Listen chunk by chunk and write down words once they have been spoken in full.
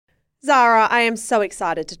Zara, I am so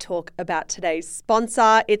excited to talk about today's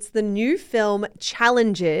sponsor. It's the new film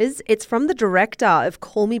Challenges. It's from the director of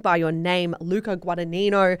Call Me By Your Name, Luca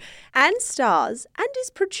Guadagnino, and stars and is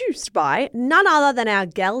produced by none other than our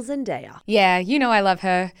gal Zendaya. Yeah, you know I love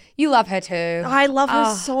her. You love her too. I love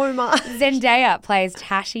her so much. Zendaya plays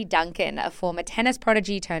Tashi Duncan, a former tennis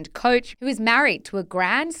prodigy turned coach who is married to a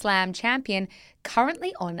Grand Slam champion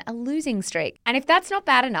currently on a losing streak. And if that's not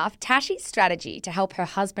bad enough, Tashi's strategy to help her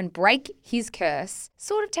husband break his curse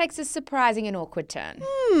sort of takes a surprising and awkward turn.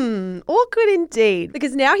 Awkward indeed,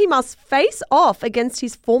 because now he must face off against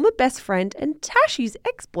his former best friend and Tashi's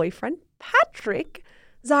ex-boyfriend, Patrick.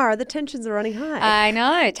 Zara, the tensions are running high. I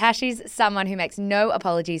know. Tashi's someone who makes no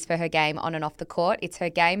apologies for her game on and off the court. It's her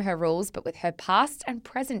game, her rules, but with her past and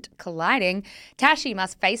present colliding, Tashi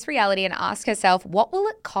must face reality and ask herself, what will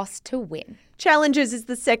it cost to win? Challenges is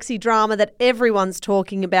the sexy drama that everyone's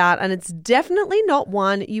talking about, and it's definitely not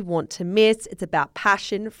one you want to miss. It's about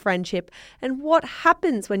passion, friendship, and what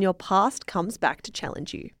happens when your past comes back to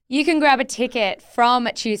challenge you. You can grab a ticket from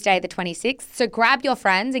Tuesday the 26th, so grab your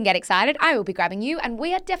friends and get excited. I will be grabbing you, and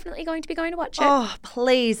we are definitely going to be going to watch it. Oh,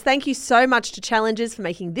 please. Thank you so much to Challenges for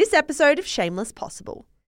making this episode of Shameless possible.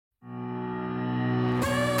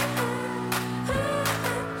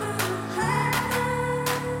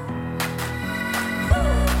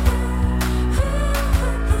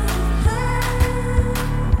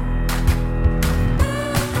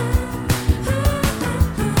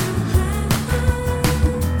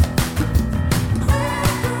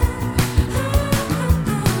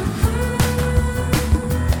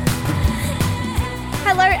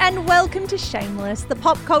 And welcome to Shameless, the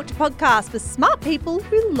pop culture podcast for smart people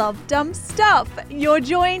who love dumb stuff. You're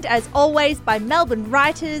joined, as always, by Melbourne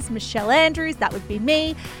writers Michelle Andrews, that would be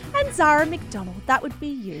me, and Zara McDonald, that would be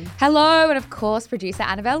you. Hello, and of course, producer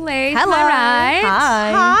Annabelle Lee. Hello. Am I right?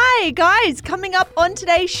 Hi. Hi, guys. Coming up on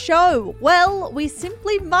today's show, well, we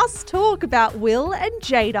simply must talk about Will and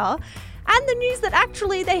Jada, and the news that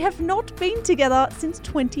actually they have not been together since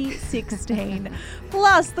 2016.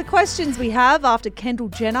 Plus, the questions we have after Kendall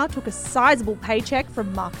Jenner took a sizable paycheck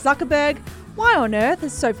from Mark Zuckerberg. Why on earth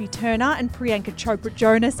has Sophie Turner and Priyanka Chopra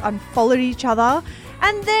Jonas unfollowed each other?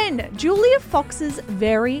 And then Julia Fox's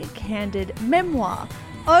very candid memoir.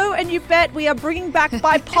 Oh, and you bet we are bringing back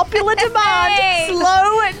by popular demand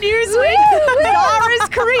Slow News Week, Zara's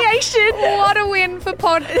creation. What a win for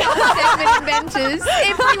podcast segment inventors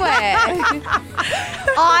everywhere.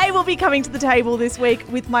 I will be coming to the table this week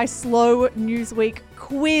with my Slow News Week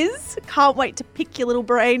quiz. Can't wait to pick your little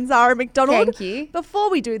brain, Zara McDonald. Thank you.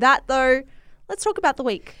 Before we do that, though, let's talk about the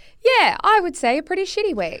week. Yeah, I would say a pretty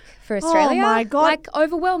shitty week for Australia. Oh my God. Like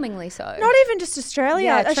overwhelmingly so. Not even just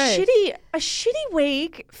Australia. Yeah, a shitty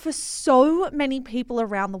week for so many people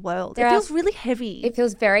around the world. It feels really heavy. It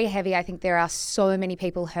feels very heavy. I think there are so many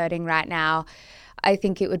people hurting right now. I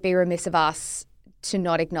think it would be remiss of us to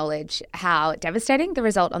not acknowledge how devastating the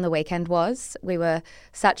result on the weekend was. We were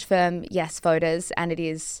such firm yes voters, and it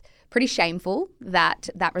is pretty shameful that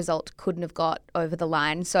that result couldn't have got over the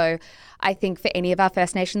line. So I think for any of our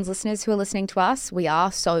First Nations listeners who are listening to us, we are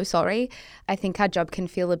so sorry. I think our job can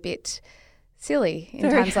feel a bit silly in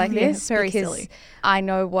times like this. Very because silly. I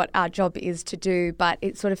know what our job is to do, but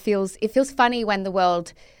it sort of feels funny when the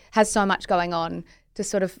world has so much going on to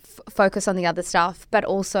sort of focus on the other stuff, but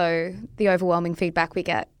also the overwhelming feedback we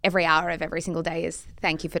get every hour of every single day is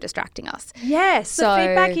thank you for distracting us. Yes, the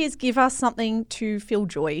feedback is give us something to feel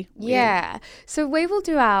joy with. Yeah, so we will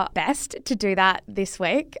do our best to do that this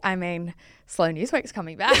week. I mean, Slow News Week's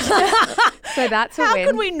coming back. So that's a win. How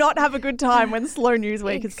could we not have a good time when Slow News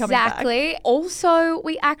Week is coming back? Exactly. Also,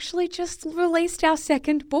 we actually just released our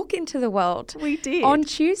second book into the world. We did. On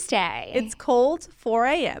Tuesday. It's called 4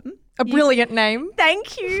 a.m. A brilliant name.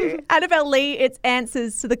 Thank you. Annabelle Lee, it's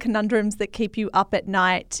answers to the conundrums that keep you up at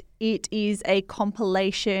night. It is a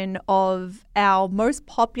compilation of our most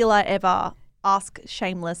popular ever Ask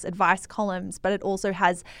Shameless advice columns, but it also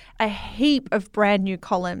has a heap of brand new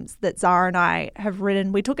columns that Zara and I have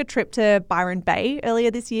written. We took a trip to Byron Bay earlier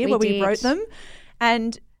this year we wrote them,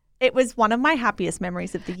 and it was one of my happiest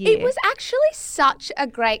memories of the year. It was actually such a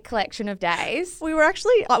great collection of days. We were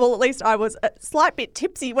actually, well, at least I was a slight bit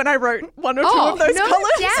tipsy when I wrote one or two of those columns.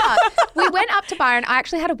 Doubt. We went up to Byron. I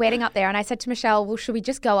actually had a wedding up there, and I said to Michelle, well, should we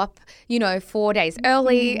just go up, 4 days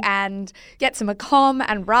early and get some accom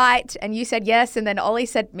and write? And you said yes, and then Ollie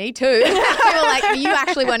said me too. We were like, you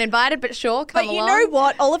actually weren't invited, but sure, come along. But you know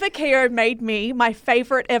what? Oliver Keogh made me my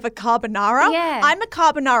favourite ever carbonara. Yeah. I'm a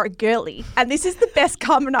carbonara girly, and this is the best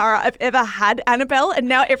carbonara I've ever had, Annabelle. And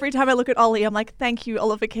now every time I look at Ollie, I'm like, thank you,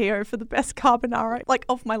 Oliver Keogh, for the best carbonara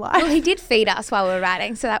of my life. Well, he did feed us while we were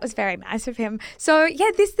writing, so that was very nice of him. So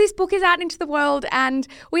yeah, this book is out into the world and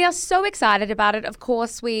we are so excited about it. Of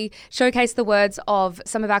course, we showcase the words of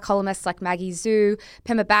some of our columnists like Maggie Zhu,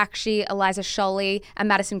 Pema Bakshi, Eliza Sholly and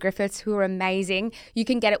Madison Griffiths, who are amazing. You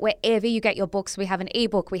can get it wherever you get your books. We have an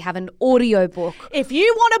ebook, we have an audio book. If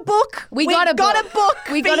you want a book, we got a book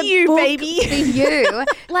we for got a you, book baby. For you.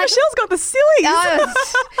 Michelle's got the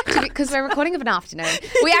sillies. Because we're recording of an afternoon.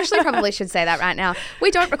 We actually probably should say that right now.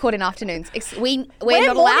 We don't record in afternoons. We're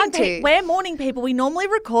not allowed to. We're morning people. We normally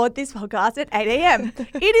record this podcast at 8 a.m.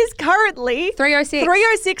 It is currently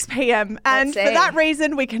 3:06 p.m. And for that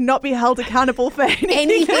reason, we cannot be held accountable for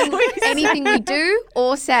anything we do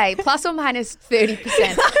or say, plus or minus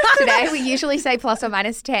 30%. Today, we usually say plus or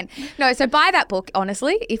minus 10. No, so buy that book,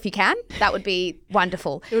 honestly, if you can. That would be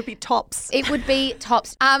wonderful. It would be tops. It would be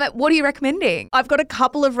tops. What are you recommending? I've got a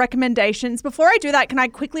couple of recommendations. Before I do that, can I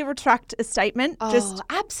quickly retract a statement?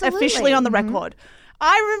 Absolutely. Officially on the record.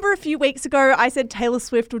 I remember a few weeks ago I said Taylor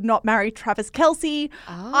Swift would not marry Travis Kelce.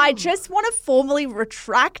 I just want to formally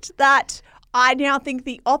retract that. I now think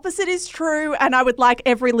the opposite is true, and I would like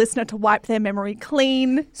every listener to wipe their memory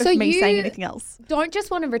clean of me saying anything else. Don't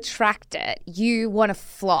just want to retract it, you want to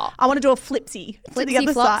flop. I want to do a flipsy to the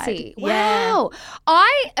other side. Wow. Yeah.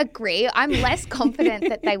 I agree. I'm less confident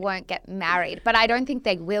that they won't get married, but I don't think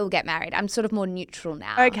they will get married. I'm sort of more neutral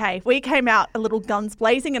now. Okay, we came out a little guns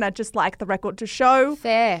blazing, and I'd just like the record to show.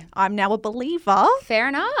 Fair. I'm now a believer. Fair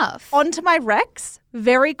enough. On to my recs.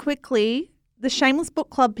 Very quickly. The Shameless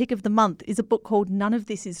Book Club pick of the month is a book called None of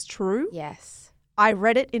This Is True. Yes. I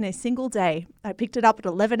read it in a single day. I picked it up at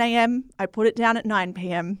 11 a.m. I put it down at 9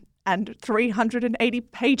 p.m. and 380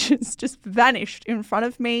 pages just vanished in front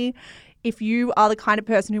of me. If you are the kind of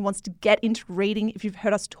person who wants to get into reading, if you've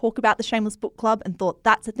heard us talk about the Shameless Book Club and thought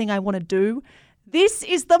that's a thing I want to do, this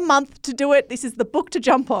is the month to do it. This is the book to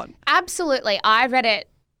jump on. Absolutely. I read it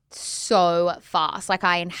so fast.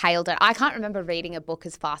 I inhaled it. I can't remember reading a book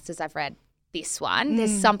as fast as I've read this one.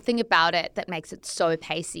 There's something about it that makes it so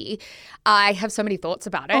pacey. I have so many thoughts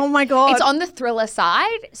about it. Oh my God. It's on the thriller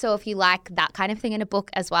side. So if you like that kind of thing in a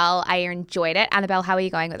book as well, I enjoyed it. Annabelle, how are you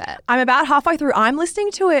going with it? I'm about halfway through. I'm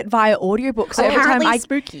listening to it via audiobook. So every time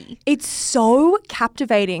spooky. It's so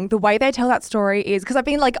captivating. The way they tell that story is, because I've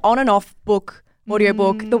been on and off book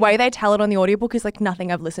audiobook. The way they tell it on the audiobook is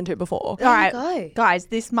nothing I've listened to before. All right, guys,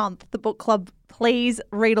 this month, the book club, please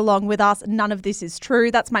read along with us. None of This Is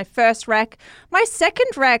True. That's my first rec. My second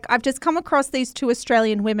rec, I've just come across these two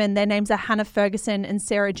Australian women. Their names are Hannah Ferguson and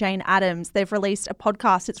Sarah Jane Adams. They've released a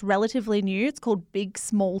podcast. It's relatively new. It's called Big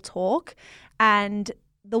Small Talk. And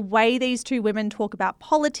the way these two women talk about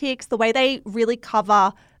politics, the way they really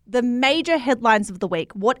cover the major headlines of the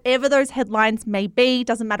week, whatever those headlines may be,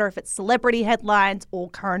 doesn't matter if it's celebrity headlines or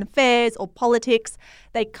current affairs or politics,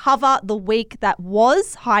 they cover the week that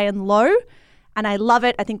was, high and low. And I love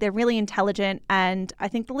it. I think they're really intelligent, and I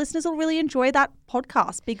think the listeners will really enjoy that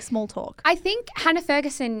podcast, Big Small Talk. I think Hannah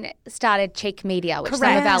Ferguson started Cheek Media, which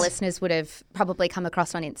some of our listeners would have probably come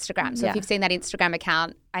across on Instagram. So if you've seen that Instagram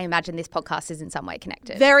account, I imagine this podcast is in some way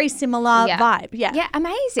connected. Very similar vibe, Yeah,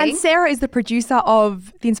 amazing. And Sarah is the producer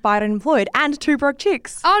of The Inspired and Employed and Two Broke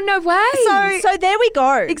Chicks. Oh, no way. So there we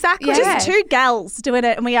go. Exactly. Yeah. Just two gals doing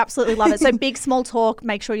it, and we absolutely love it. So Big Small Talk,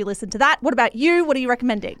 make sure you listen to that. What about you? What are you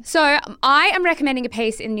recommending? So I am recommending a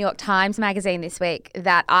piece in the New York Times Magazine this week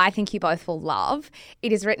that I think you both will love.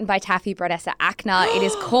 It is written by Taffy Brodessa Ackner. It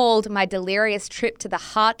is called My Delirious Trip to the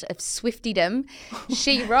Heart of Swiftydom.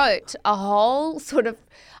 She wrote a whole sort of,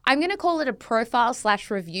 I'm going to call it a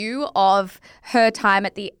profile/review of her time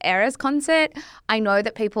at the Eras concert. I know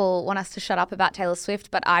that people want us to shut up about Taylor Swift,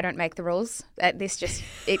 but I don't make the rules. It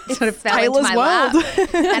sort of fell Taylor's into my world.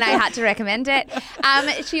 lap, and I had to recommend it.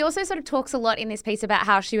 She also sort of talks a lot in this piece about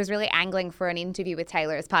how she was really angling for an interview with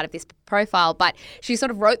Taylor as part of this profile, but she sort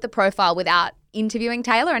of wrote the profile without interviewing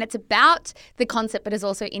Taylor, and it's about the concert but is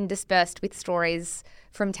also interspersed with stories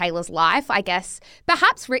from Taylor's life, I guess,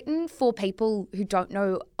 perhaps written for people who don't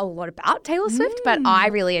know a lot about Taylor Swift, but I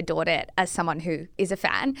really adored it as someone who is a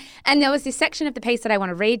fan. And there was this section of the piece that I want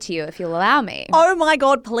to read to you, if you'll allow me. Oh my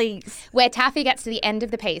God, please. Where Taffy gets to the end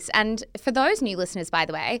of the piece. And for those new listeners, by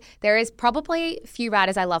the way, there is probably few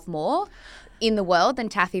writers I love more. in the world than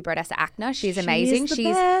Taffy Brodessa Akner. She's amazing.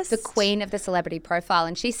 She's the queen of the celebrity profile.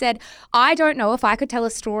 And she said, I don't know if I could tell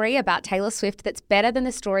a story about Taylor Swift that's better than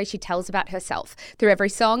the story she tells about herself through every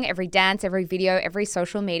song, every dance, every video, every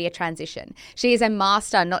social media transition. She is a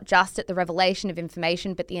master not just at the revelation of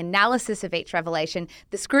information, but the analysis of each revelation,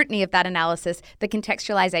 the scrutiny of that analysis, the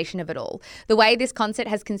contextualization of it all. The way this concert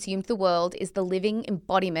has consumed the world is the living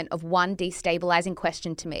embodiment of one destabilizing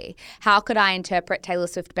question to me. How could I interpret Taylor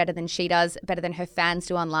Swift better than she does, better than her fans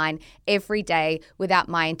do online every day without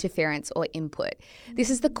my interference or input? This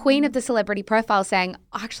is the queen of the celebrity profile saying,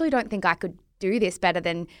 I actually don't think I could do this better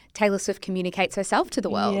than Taylor Swift communicates herself to the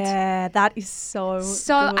world. Yeah, that is so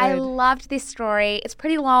good. I loved this story. It's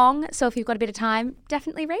pretty long, so if you've got a bit of time,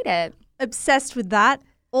 definitely read it. Obsessed with that.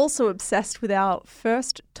 Also obsessed with our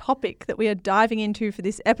first topic that we are diving into for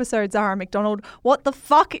this episode, Zara McDonald. What the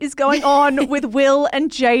fuck is going on with Will and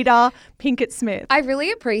Jada Pinkett Smith? I really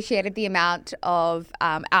appreciated the amount of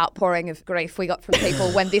outpouring of grief we got from people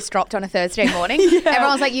when this dropped on a Thursday morning.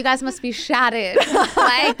 Everyone was like, you guys must be shattered.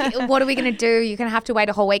 Like, what are we going to do? You're going to have to wait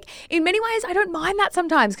a whole week. In many ways, I don't mind that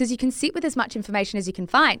sometimes because you can sit with as much information as you can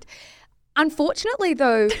find. Unfortunately,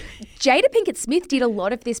 though, Jada Pinkett Smith did a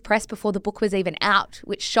lot of this press before the book was even out,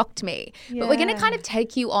 which shocked me. But we're going to kind of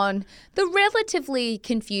take you on the relatively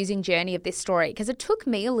confusing journey of this story because it took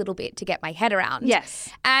me a little bit to get my head around. Yes.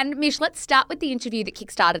 And Mish, let's start with the interview that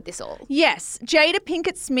kickstarted this all. Yes. Jada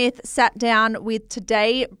Pinkett Smith sat down with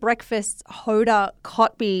Today Breakfast's Hoda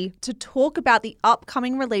Kotb to talk about the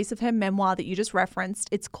upcoming release of her memoir that you just referenced.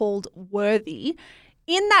 It's called Worthy.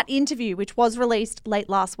 In that interview, which was released late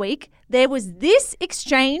last week, there was this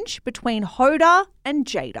exchange between Hoda and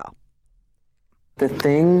Jada. The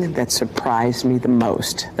thing that surprised me the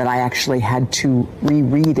most, that I actually had to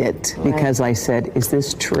reread it because I said, is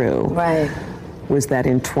this true? Right. Was that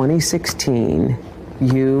in 2016,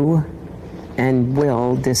 you and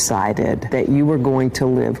Will decided that you were going to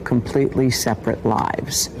live completely separate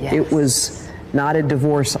lives. Yes. It was not a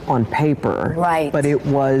divorce on paper, right, but it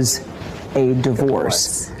was a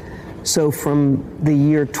divorce. So from the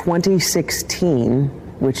year 2016,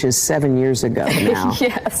 which is 7 years ago now,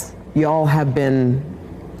 yes, y'all have been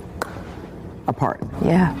apart.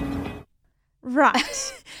 Yeah.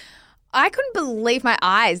 Right. I couldn't believe my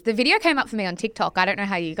eyes. The video came up for me on TikTok. I don't know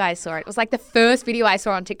how you guys saw it. It was like the first video I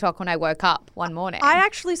saw on TikTok when I woke up one morning. I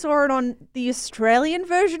actually saw it on the Australian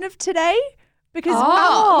version of Today. Because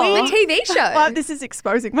the TV show. Well, this is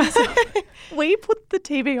exposing myself. We put the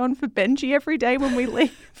TV on for Benji every day when we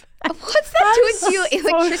leave. What's that doing to your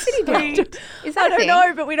electricity bill? Is that I don't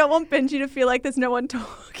know, but we don't want Benji to feel like there's no one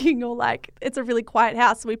talking or like it's a really quiet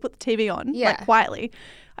house. So we put the TV on like quietly.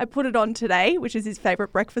 I put it on Today, which is his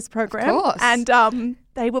favourite breakfast program. Of course. And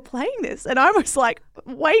they were playing this. And I was like,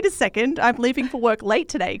 wait a second, I'm leaving for work late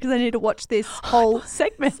today because I need to watch this whole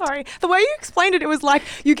segment. Sorry. The way you explained it, it was like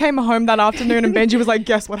you came home that afternoon and Benji was like,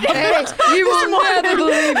 guess what happened? You will never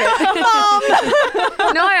believe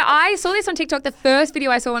it. No, I saw this on TikTok, the first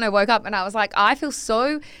video I saw when I woke up, and I was like, I feel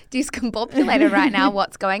so discombobulated right now.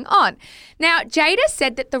 What's going on? Now, Jada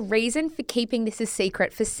said that the reason for keeping this a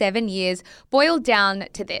secret for 7 years boiled down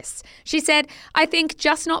to this. She said, I think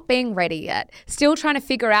just not being ready yet, still trying to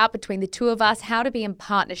figure out between the two of us how to be in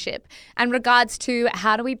partnership and regards to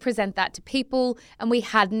how do we present that to people, and we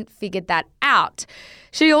hadn't figured that out.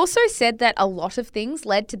 She also said that a lot of things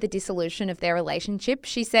led to the dissolution of their relationship.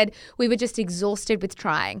 She said, we were just exhausted with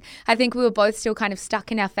trying. I think we were both still kind of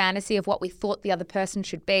stuck in our fantasy of what we thought the other person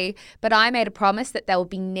should be, but I made a promise that there would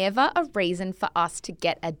be never a reason for us to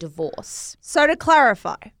get a divorce. So to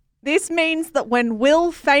clarify, this means that when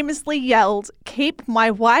Will famously yelled, keep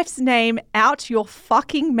my wife's name out your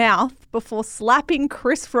fucking mouth before slapping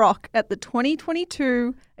Chris Rock at the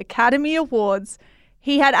 2022 Academy Awards,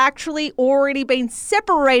 he had actually already been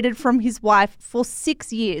separated from his wife for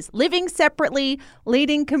 6 years, living separately,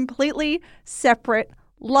 leading completely separate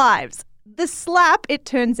lives. The slap, it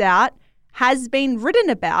turns out, has been written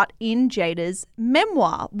about in Jada's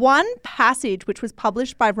memoir. One passage, which was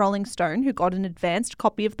published by Rolling Stone, who got an advanced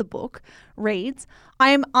copy of the book, reads,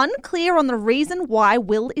 I am unclear on the reason why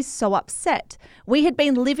Will is so upset. We had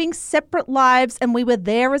been living separate lives and we were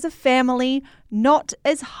there as a family, not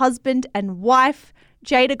as husband and wife.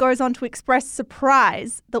 Jada goes on to express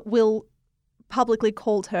surprise that Will publicly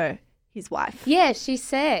called her his wife. Yeah, she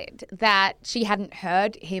said that she hadn't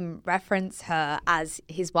heard him reference her as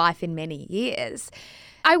his wife in many years.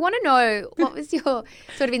 I want to know, what was your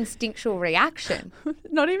sort of instinctual reaction?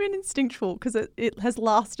 Not even instinctual, because it has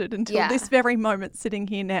lasted until this very moment sitting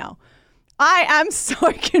here now. I am so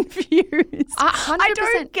confused. 100%. I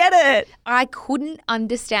don't get it. I couldn't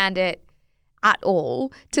understand it at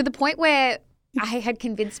all, to the point where I had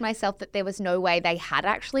convinced myself that there was no way they had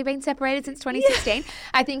actually been separated since 2016.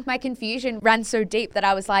 I think my confusion ran so deep that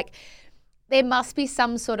I was like, there must be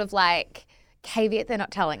some sort of like caveat they're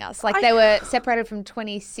not telling us. Like they were separated from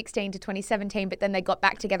 2016 to 2017, but then they got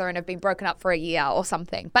back together and have been broken up for a year or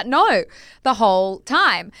something. But no, the whole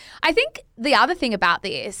time. I think the other thing about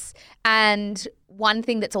this, and one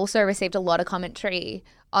thing that's also received a lot of commentary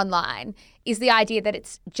online, is the idea that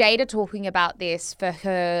it's Jada talking about this for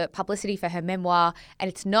her publicity, for her memoir, and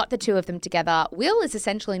it's not the two of them together. Will is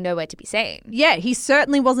essentially nowhere to be seen. Yeah, he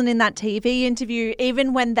certainly wasn't in that TV interview,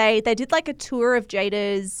 even when they did like a tour of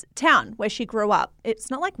Jada's town where she grew up. It's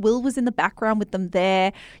not like Will was in the background with them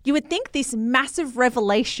there. You would think this massive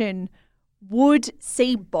revelation would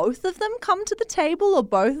see both of them come to the table, or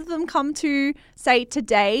both of them come to, say,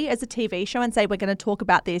 Today as a TV show and say, we're going to talk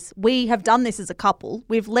about this. We have done this as a couple.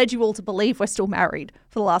 We've led you all to believe we're still married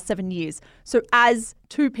for the last 7 years. So as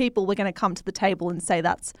two people, we're going to come to the table and say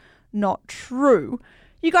that's not true.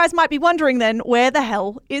 You guys might be wondering then, where the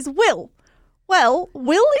hell is Will? Well,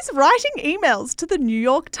 Will is writing emails to the New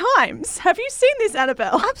York Times. Have you seen this,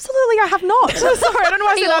 Annabelle? Absolutely, I have not. Sorry, I don't know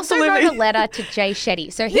why I He said also absolutely. wrote a letter to Jay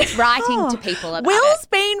Shetty, so he's writing to people about Will's it.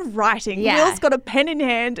 been writing. Yeah. Will's got a pen in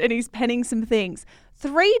hand and he's penning some things.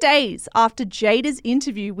 3 days after Jada's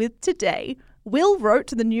interview with Today, Will wrote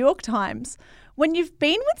to the New York Times, when you've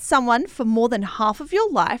been with someone for more than half of your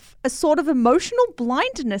life, a sort of emotional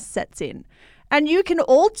blindness sets in, and you can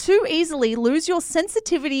all too easily lose your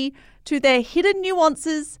sensitivity to their hidden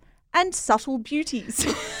nuances and subtle beauties.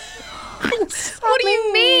 What do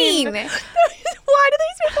you mean? Why do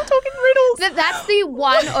these people talk in riddles? That's the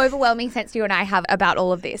one overwhelming sense you and I have about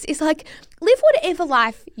all of this. It's like, live whatever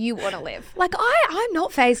life you want to live. Like, I'm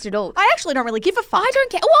not fazed at all. I actually don't really give a fuck. I don't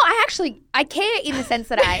care. Well, I care in the sense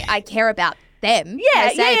that I care about them, Yeah,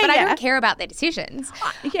 per se, yeah, but I yeah. don't care about their decisions.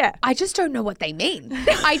 Yeah. I just don't know what they mean.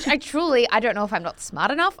 I truly, I don't know if I'm not smart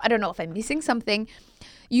enough. I don't know if I'm missing something.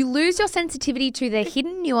 You lose your sensitivity to the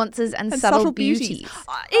hidden nuances and subtle beauties.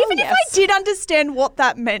 Even if I did understand what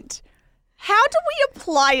that meant, how do we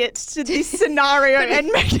apply it to this scenario and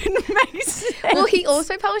make it make sense? Well, he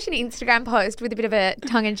also published an Instagram post with a bit of a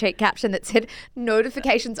tongue-in-cheek caption that said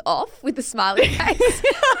notifications off with the smiley face,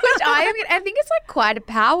 which I think it's like quite a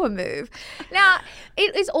power move. Now,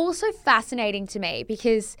 it is also fascinating to me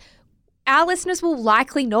because our listeners will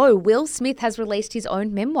likely know Will Smith has released his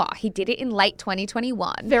own memoir. He did it in late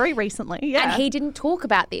 2021. Very recently, yeah. And he didn't talk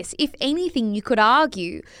about this. If anything, you could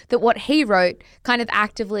argue that what he wrote kind of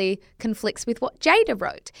actively conflicts with what Jada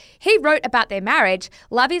wrote. He wrote about their marriage,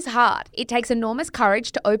 love is hard. It takes enormous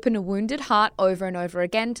courage to open a wounded heart over and over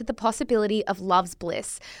again to the possibility of love's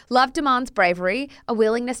bliss. Love demands bravery, a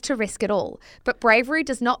willingness to risk it all. But bravery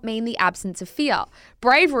does not mean the absence of fear.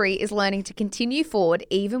 Bravery is learning to continue forward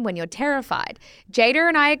even when you're terrified. Jada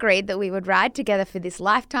and I agreed that we would ride together for this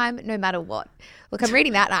lifetime no matter what. Look, I'm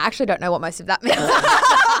reading that and I actually don't know what most of that means.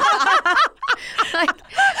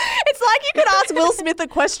 It's like you could ask Will Smith a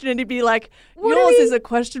question and he'd be like, yours is a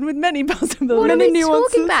question with many possibilities. What are we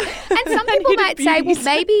nuances. talking about? And some people hidden might say, well,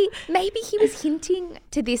 beauties. maybe he was hinting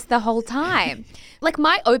to this the whole time. Like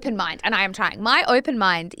my open mind, and I am trying, my open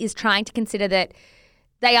mind is trying to consider that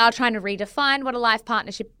they are trying to redefine what a life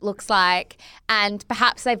partnership looks like, and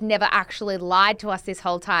perhaps they've never actually lied to us this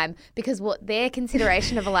whole time because what their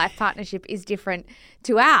consideration of a life partnership is different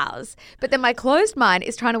to ours. But then my closed mind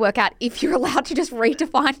is trying to work out if you're allowed to just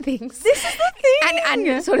redefine things. This is the thing.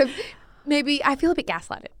 And sort of maybe I feel a bit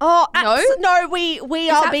gaslighted. Oh, No? no, we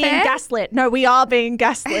are that being fair? gaslit. No, we are being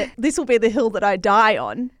gaslit. This will be the hill that I die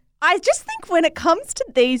on. I just think when it comes to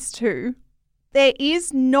these two, there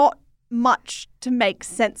is not much to make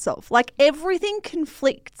sense of. Like everything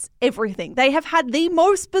conflicts everything. They have had the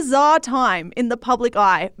most bizarre time in the public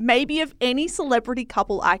eye, maybe of any celebrity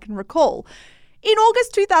couple I can recall. In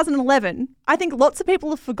August 2011, I think lots of people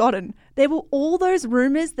have forgotten, there were all those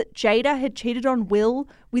rumours that Jada had cheated on Will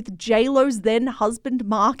with J-Lo's then husband,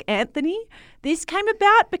 Mark Anthony. This came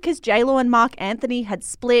about because J-Lo and Mark Anthony had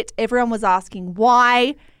split. Everyone was asking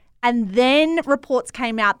why. And then reports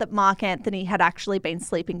came out that Mark Anthony had actually been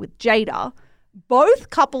sleeping with Jada.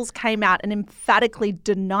 Both couples came out and emphatically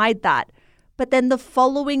denied that. But then the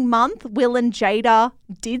following month, Will and Jada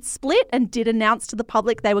did split and did announce to the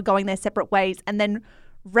public they were going their separate ways and then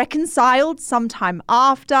reconciled sometime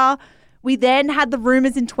after. We then had the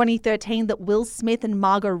rumours in 2013 that Will Smith and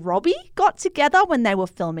Margot Robbie got together when they were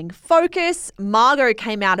filming Focus. Margot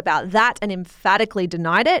came out about that and emphatically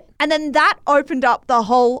denied it. And then that opened up the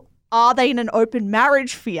whole, are they in an open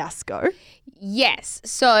marriage fiasco? Yes.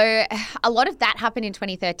 So a lot of that happened in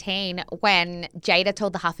 2013 when Jada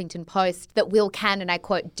told the Huffington Post that Will can, and I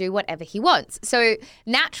quote, do whatever he wants. So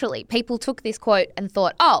naturally, people took this quote and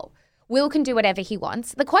thought, oh, Will can do whatever he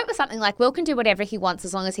wants. The quote was something like, Will can do whatever he wants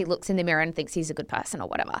as long as he looks in the mirror and thinks he's a good person or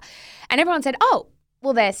whatever. And everyone said, oh,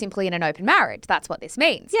 well, they're simply in an open marriage. That's what this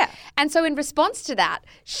means. Yeah. And so in response to that,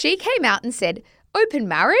 she came out and said, open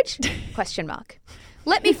marriage? Question mark.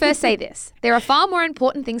 Let me first say this. There are far more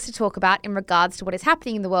important things to talk about in regards to what is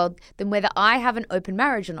happening in the world than whether I have an open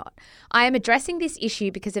marriage or not. I am addressing this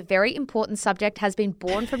issue because a very important subject has been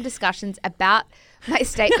born from discussions about my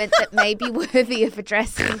statement that may be worthy of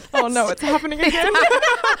addressing. Oh no, it's happening again. Give me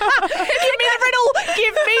the riddle.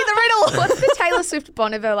 Give me the riddle. What's the Taylor Swift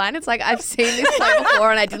Bonneville line? It's like, I've seen this play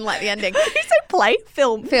before and I didn't like the ending. Did you say play?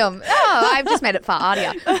 Film. Oh, I've just made it far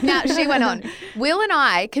artier. Now, she went on. Will and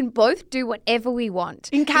I can both do whatever we want.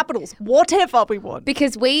 In capitals. Whatever we want.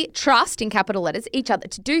 Because we trust, in capital letters, each other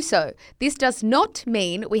to do so. This does not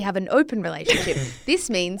mean we have an open relationship. This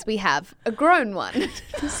means we have a grown one.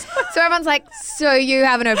 So everyone's like, so you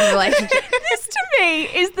have an open relationship. This to me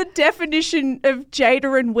is the definition of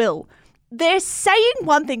Jada and Will. They're saying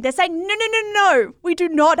one thing. They're saying, no, we do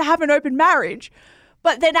not have an open marriage.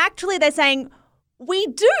 But then actually they're saying, we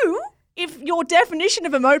do if your definition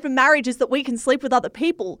of an open marriage is that we can sleep with other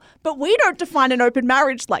people. But we don't define an open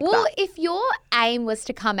marriage like Well, that. if your aim was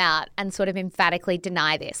to come out and sort of emphatically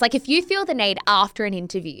deny this, like if you feel the need after an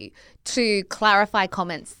interview to clarify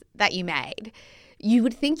comments that you made, you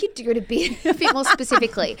would think you'd do it a bit more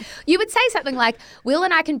specifically. You would say something like, Will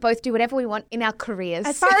and I can both do whatever we want in our careers.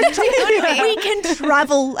 As far as we can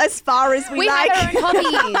travel as far as we like. have our own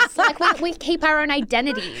hobbies. Like we keep our own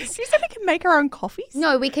identities. You said we can make our own coffees?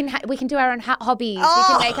 No, we can do our own hobbies. Oh.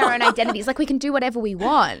 We can make our own identities. Like we can do whatever we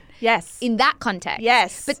want. Yes. In that context.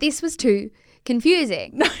 Yes. But this was too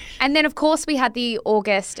confusing. And then, of course, we had the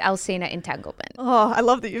August Alsina entanglement. Oh, I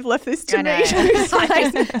love that you've left this to I know. me.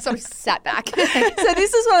 I just sort of sat back. So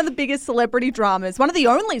this is one of the biggest celebrity dramas, one of the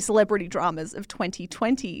only celebrity dramas of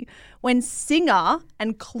 2020, when singer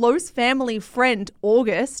and close family friend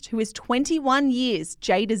August, who is 21 years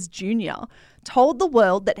Jada's junior, told the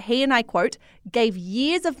world that he, and I quote, gave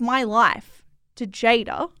years of my life to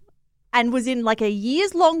Jada and was in like a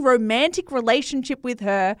years-long romantic relationship with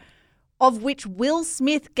her, of which Will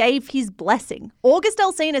Smith gave his blessing. August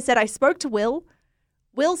Alsina said, I spoke to Will.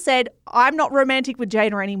 Will said, I'm not romantic with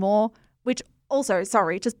Jada anymore, which also,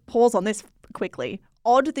 sorry, just pause on this quickly.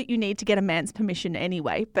 Odd that you need to get a man's permission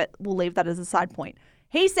anyway, but we'll leave that as a side point.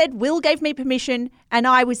 He said, Will gave me permission and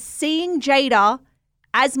I was seeing Jada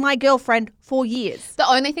as my girlfriend for years. The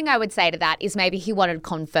only thing I would say to that is maybe he wanted to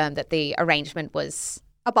confirm that the arrangement was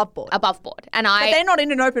above board. And But they're not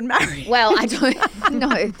in an open marriage. Well, I don't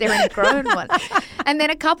know. They're in a grown one. And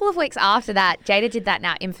then a couple of weeks after that, Jada did that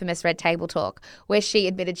now infamous Red Table Talk where she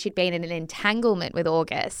admitted she'd been in an entanglement with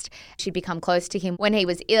August. She'd become close to him when he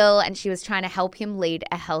was ill and she was trying to help him lead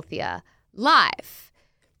a healthier life.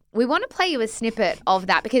 We want to play you a snippet of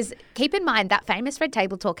that because keep in mind that famous Red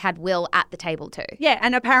Table Talk had Will at the table too. Yeah,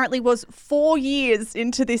 and apparently was 4 years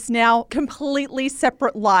into this now completely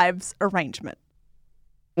separate lives arrangement.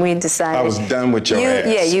 We decided. I was done with your ass.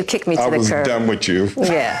 Yeah, you kicked me to the curb. I was done with you.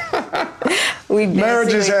 Yeah.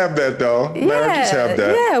 Marriages have that, though. Yeah, Marriages have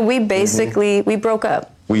that. Yeah, we basically, we broke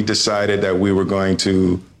up. We decided that we were going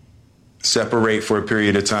to separate for a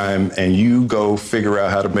period of time, and you go figure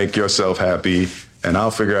out how to make yourself happy, and I'll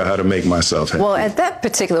figure out how to make myself happy. Well, at that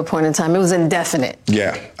particular point in time, it was indefinite.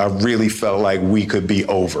 Yeah, I really felt like we could be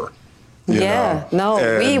over. You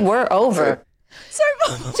know? We were over. So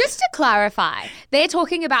just to clarify, they're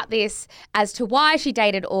talking about this as to why she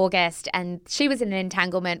dated August and she was in an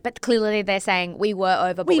entanglement, but clearly they're saying we were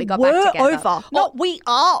over, but we got back together. We were over, not we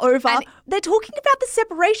are over. They're talking about the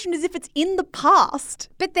separation as if it's in the past.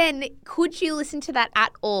 But then could you listen to that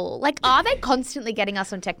at all? Like, are they constantly getting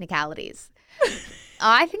us on technicalities?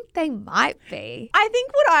 I think they might be. I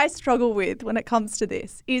think what I struggle with when it comes to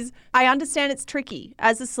this is I understand it's tricky.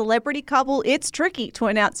 As a celebrity couple, it's tricky to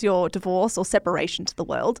announce your divorce or separation to the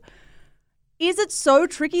world. Is it so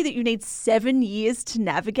tricky that you need 7 years to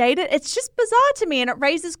navigate it? It's just bizarre to me, and it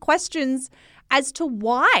raises questions as to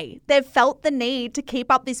why they've felt the need to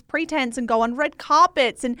keep up this pretense and go on red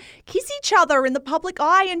carpets and kiss each other in the public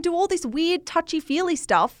eye and do all this weird touchy-feely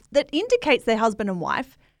stuff that indicates they're husband and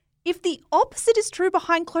wife. If the opposite is true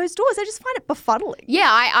behind closed doors, I just find it befuddling. Yeah,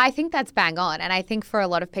 I think that's bang on. And I think for a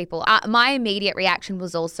lot of people, my immediate reaction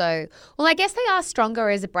was also, well, I guess they are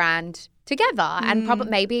stronger as a brand together. And probably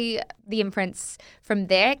maybe the inference from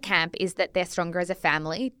their camp is that they're stronger as a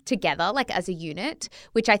family together, like as a unit,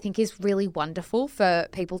 which I think is really wonderful for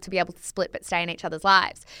people to be able to split but stay in each other's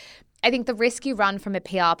lives. I think the risk you run from a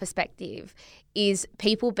PR perspective is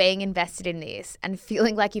people being invested in this and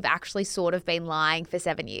feeling like you've actually sort of been lying for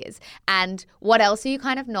 7 years. And what else are you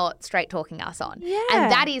kind of not straight talking us on? Yeah.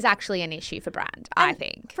 And that is actually an issue for brand, I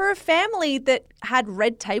think. For a family that had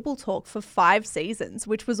Red Table Talk for 5 seasons,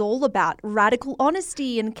 which was all about radical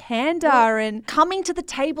honesty and candor and coming to the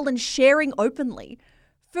table and sharing openly,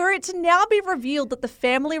 for it to now be revealed that the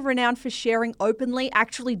family renowned for sharing openly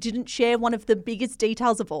actually didn't share one of the biggest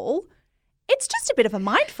details of all, it's just a bit of a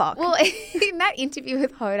mindfuck. Well, in that interview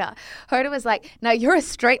with Hoda was like, no, you're a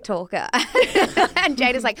straight talker. And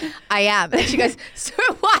Jada's like, I am. And she goes, so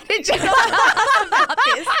why did you not ask about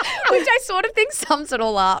this? Which I sort of think sums it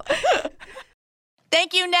all up.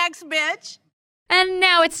 Thank you, next, bitch. And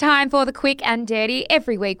now it's time for the quick and dirty.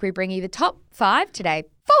 Every week we bring you the top 5, today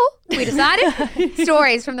 4, we decided,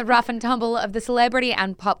 stories from the rough and tumble of the celebrity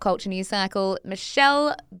and pop culture news cycle.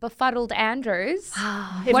 Michelle Befuddled Andrews.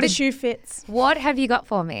 If the shoe fits. What have you got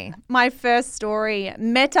for me? My first story,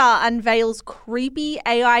 Meta unveils creepy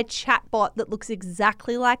AI chatbot that looks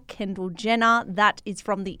exactly like Kendall Jenner. That is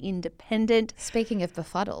from The Independent. Speaking of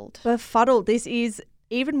befuddled. Befuddled. This is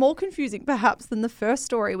even more confusing perhaps than the first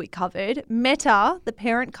story we covered. Meta, the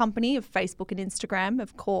parent company of Facebook and Instagram,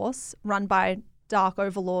 of course, run by dark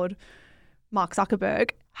overlord Mark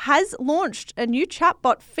Zuckerberg, has launched a new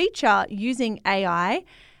chatbot feature using AI.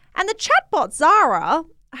 And the chatbot, Zara,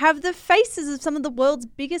 have the faces of some of the world's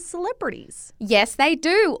biggest celebrities. Yes, they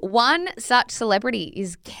do. One such celebrity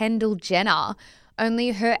is Kendall Jenner,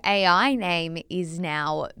 only her AI name is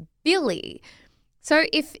now Billy. So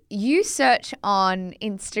if you search on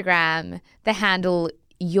Instagram the handle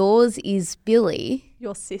yours is Billy.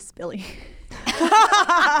 Your sis, Billy.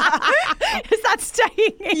 Is that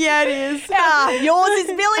staying? Yeah, it is. Yours is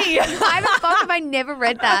Billy. Why the fuck have I never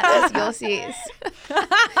read that as your sis?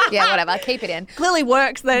 Yeah, whatever. Keep it in. Clearly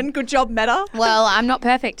works then. Good job, Meta. Well, I'm not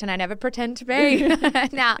perfect and I never pretend to be.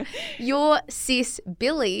 Now, your sis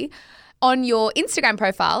Billy, on your Instagram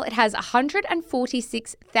profile, it has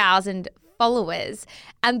 146,000 followers,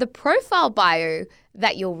 and the profile bio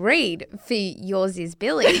that you'll read for yours is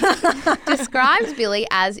Billy describes Billy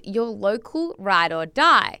as your local ride or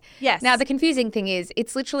die. Yes. Now, the confusing thing is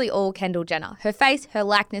it's literally all Kendall Jenner. Her face, her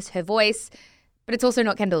likeness, her voice, but it's also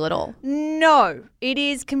not Kendall at all. No, it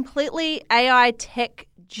is completely AI tech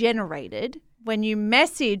generated. When you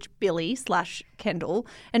message Billy/Kendall,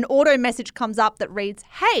 an auto message comes up that reads,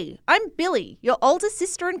 "Hey, I'm Billy, your older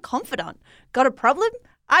sister and confidant. Got a problem?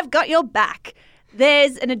 I've got your back."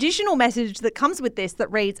 There's an additional message that comes with this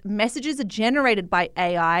that reads, "Messages are generated by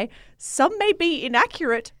AI. Some may be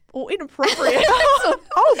inaccurate or inappropriate."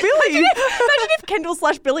 Oh, Billy. Imagine if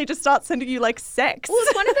Kendall/Billy just starts sending you like sex. Well,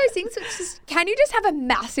 it's one of those things which is, can you just have a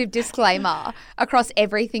massive disclaimer across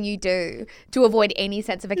everything you do to avoid any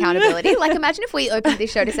sense of accountability? Like, imagine if we opened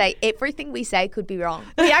this show to say everything we say could be wrong.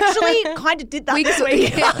 We actually kind of did that this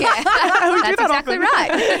week. Yeah. That's that exactly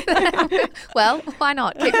right. Well, why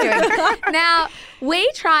not? Keep doing it. Now,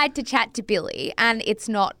 we tried to chat to Billy and it's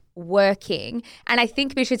not working. And I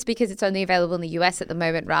think, Mish, it's because it's only available in the US at the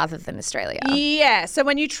moment rather than Australia. Yeah. So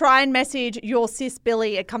when you try and message your sis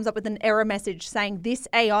Billy, it comes up with an error message saying this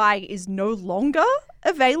AI is no longer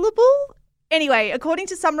available. Anyway, according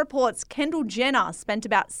to some reports, Kendall Jenner spent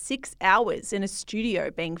about 6 hours in a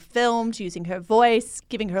studio being filmed using her voice,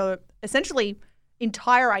 giving her essentially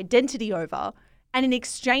entire identity over. And in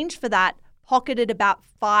exchange for that, pocketed about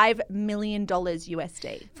 $5 million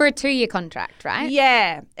USD. For a 2-year contract, right?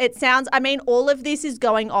 Yeah. It sounds, I mean, all of this is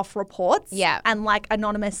going off reports and like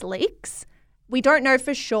anonymous leaks. We don't know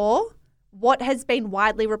for sure. What has been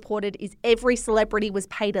widely reported is every celebrity was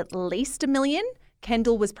paid at least $1 million.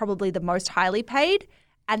 Kendall was probably the most highly paid,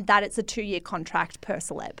 and that it's a 2-year contract per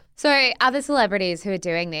celeb. So other celebrities who are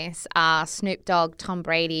doing this are Snoop Dogg, Tom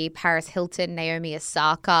Brady, Paris Hilton, Naomi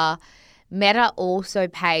Osaka. Meta also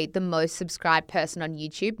paid the most subscribed person on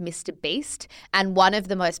YouTube, Mr. Beast, and one of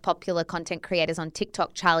the most popular content creators on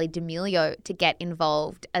TikTok, Charli D'Amelio, to get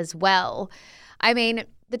involved as well. I mean,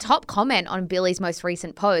 the top comment on Billy's most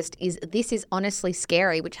recent post is "This is honestly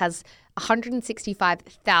scary," which has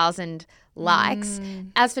 165,000 likes.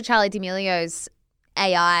 As for Charli D'Amelio's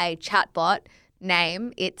AI chatbot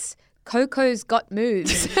name, it's Coco's Got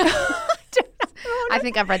Moves. I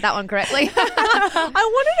think I've read that one correctly. I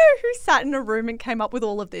want to know who sat in a room and came up with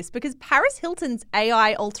all of this, because Paris Hilton's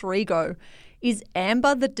AI alter ego is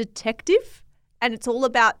Amber the detective, and it's all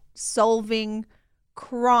about solving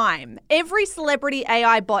crime. Every celebrity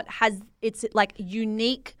AI bot has its like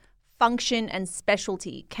unique function and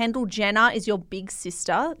specialty. Kendall Jenner is your big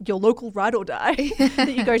sister, your local ride or die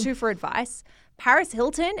that you go to for advice. Paris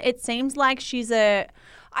Hilton, it seems like she's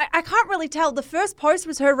I can't really tell. The first post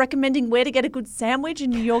was her recommending where to get a good sandwich in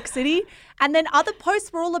New York City. And then other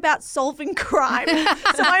posts were all about solving crime.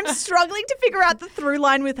 So I'm struggling to figure out the through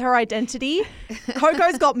line with her identity.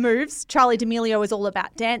 Coco's got moves. Charli D'Amelio is all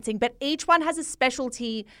about dancing. But each one has a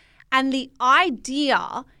specialty. And the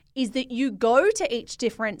idea is that you go to each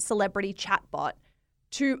different celebrity chatbot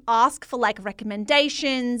to ask for like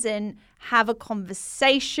recommendations and have a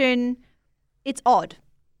conversation. It's odd.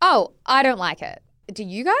 Oh, I don't like it. Do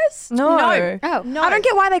you guys? No. Oh. No. I don't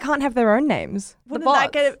get why they can't have their own names. Wouldn't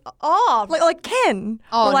that get Like Ken.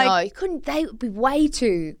 Oh, Or like, no. Couldn't they would be way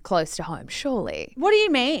too close to home, surely? What do you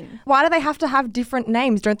mean? Why do they have to have different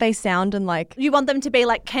names? Don't they sound and like... You want them to be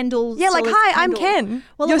like Kendall? Yeah, like, Solis hi, I'm Kendall. Ken.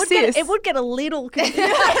 Well, Your it would get a little confusing.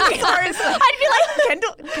 I'd be like,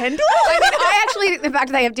 Kendall? I mean, I actually think the fact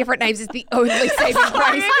that they have different names is the only saving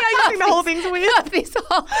grace. Maybe I just think the whole thing's weird. of this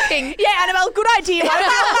whole thing. Yeah, Annabelle, good idea.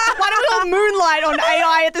 Why don't we all moonlight on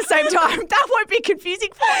AI at the same time? That won't be confusing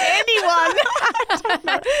for anyone.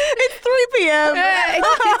 It's 3 p.m.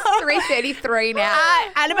 It's 3:33 now.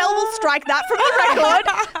 Annabelle will strike that from the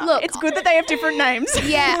record. Look, It's good that they have different names.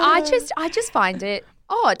 yeah, I just find it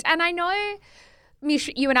odd. And I know, Mish,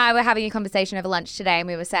 you and I were having a conversation over lunch today and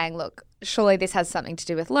we were saying, look, surely this has something to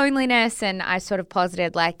do with loneliness. And I sort of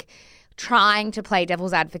posited like trying to play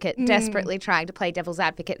devil's advocate, desperately trying to play devil's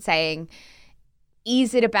advocate, saying,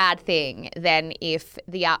 is it a bad thing then if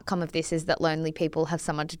the outcome of this is that lonely people have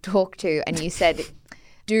someone to talk to? And you said,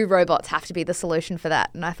 do robots have to be the solution for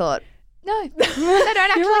that? And I thought, no, they don't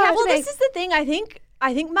actually have Well, to be. this is the thing. I think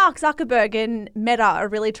Mark Zuckerberg and Meta are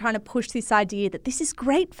really trying to push this idea that this is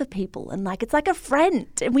great for people and like it's like a friend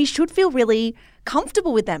and we should feel really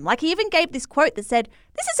comfortable with them. Like he even gave this quote that said,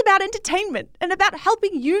 this is about entertainment and about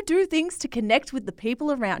helping you do things to connect with the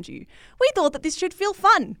people around you. We thought that this should feel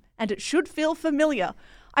fun and it should feel familiar.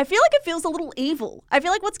 I feel like it feels a little evil. I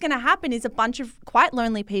feel like what's going to happen is a bunch of quite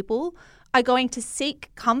lonely people are going to seek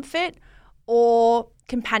comfort or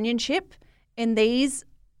companionship in these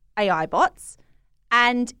AI bots.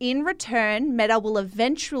 And in return, Meta will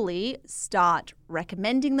eventually start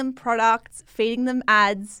recommending them products, feeding them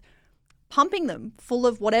ads, pumping them full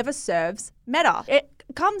of whatever serves Meta. It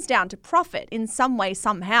comes down to profit in some way,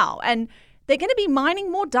 somehow. And they're going to be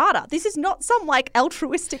mining more data. This is not some like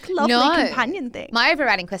altruistic, lovely companion thing. My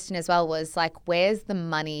overriding question as well was like, where's the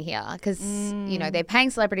money here? Because, you know, they're paying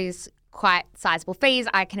celebrities quite sizable fees.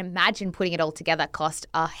 I can imagine putting it all together cost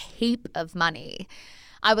a heap of money.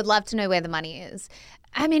 I would love to know where the money is.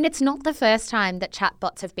 I mean, it's not the first time that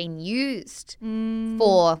chatbots have been used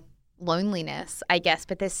for loneliness, I guess,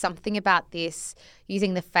 but there's something about this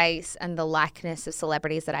using the face and the likeness of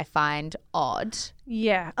celebrities that I find odd.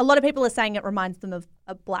 Yeah. A lot of people are saying it reminds them of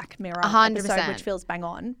a Black Mirror 100%. episode, which feels bang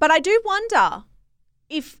on. But I do wonder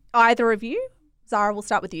if either of you, Zara, we'll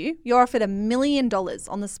start with you. You're offered $1 million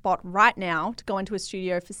on the spot right now to go into a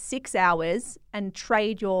studio for 6 hours and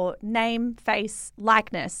trade your name, face,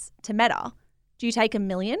 likeness to Meta. Do you take $1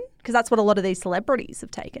 million? Because that's what a lot of these celebrities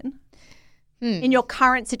have taken. In your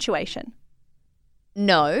current situation.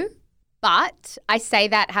 No, but I say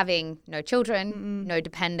that having no children, no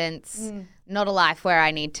dependents, not a life where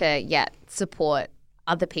I need to yet support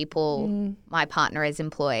other people. My partner is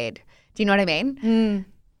employed. Do you know what I mean?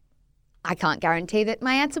 I can't guarantee that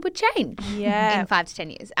my answer would change in 5 to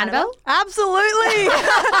 10 years. Annabelle? Absolutely.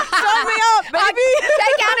 Sign me up, baby.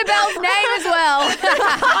 Take Annabelle's name as well.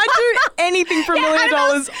 I'd do anything for $1 million.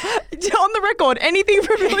 On the record, anything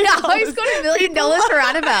for $1 million. No, he's got $1 million for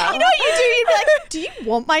Annabelle. You know what you do? You'd be like, do you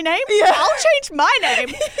want my name? Yeah. I'll change my name.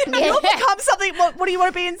 And you'll become something. What do you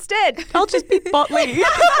want to be instead? I'll just be Botley.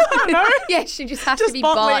 I don't know. Yeah, she just has Just to be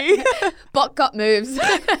Botley. Bot got moves.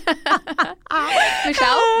 Michelle,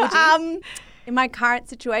 would you? In my current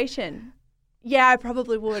situation, yeah, I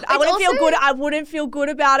probably would. I It's wouuld feel also- good. I wouldn't feel good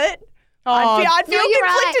about it. I'd feel no, you're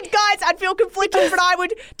conflicted, guys. I'd feel conflicted, but I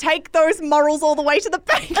would take those morals all the way to the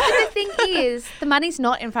bank. But the thing is, the money's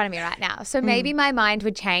not in front of me right now. So maybe my mind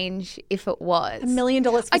would change if it was. $1 million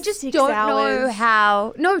for I just 6 don't hours. know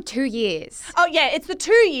how. No, 2 years. Oh yeah, it's the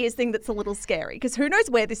 2 years thing that's a little scary because who knows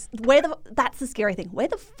that's the scary thing. Where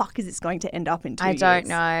the fuck is this going to end up in 2 I years? don't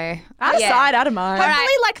know. Out of sight, out of mind.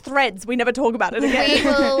 Hopefully, like Threads, we never talk about it again.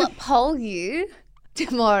 We will poll you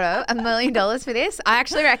tomorrow $1 million for this? I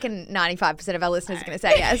actually reckon 95% of our listeners are going to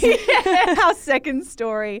say yes. Our second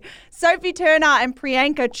story. Sophie Turner and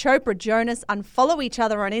Priyanka Chopra Jonas unfollow each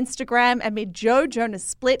other on Instagram amid Joe Jonas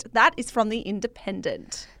split. That is from The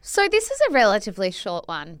Independent. So this is a relatively short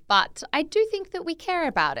one, but I do think that we care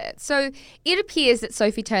about it. So it appears that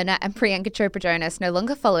Sophie Turner and Priyanka Chopra Jonas no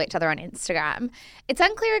longer follow each other on Instagram. It's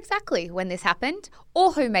unclear exactly when this happened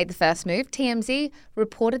or who made the first move. TMZ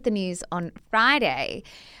reported the news on Friday.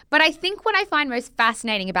 But I think what I find most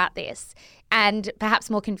fascinating about this, and perhaps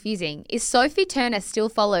more confusing, is Sophie Turner still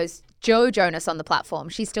follows Joe Jonas on the platform.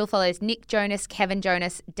 She still follows Nick Jonas, Kevin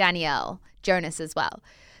Jonas, Danielle Jonas as well.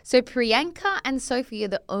 So Priyanka and Sophie are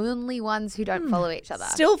the only ones who don't follow each other.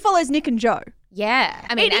 Still follows Nick and Joe. Yeah.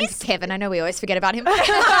 I mean, and Kevin. I know we always forget about him.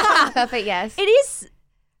 But yes. It is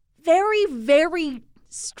very, very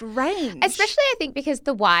strange. Especially, I think, because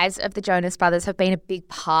the wives of the Jonas brothers have been a big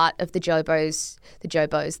part of the Joe Bro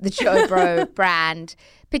brand,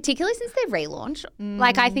 particularly since their relaunch.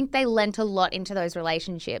 Like, I think they lent a lot into those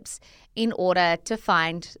relationships in order to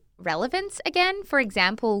find relevance again. For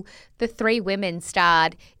example, the three women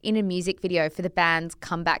starred in a music video for the band's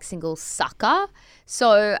comeback single Sucker.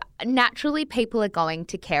 So naturally people are going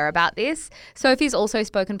to care about this. Sophie's also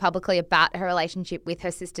spoken publicly about her relationship with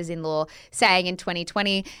her sisters-in-law, saying in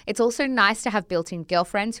 2020, it's also nice to have built-in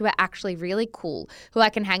girlfriends who are actually really cool, who I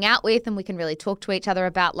can hang out with and we can really talk to each other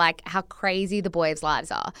about like how crazy the boys'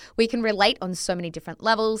 lives are. We can relate on so many different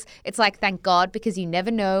levels. It's like, thank God, because you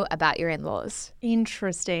never know about your in-laws.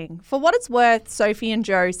 Interesting. For what it's worth, Sophie and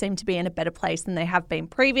Joe seem to be in a better place than they have been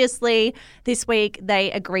previously. This week,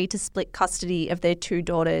 they agreed to split custody of their two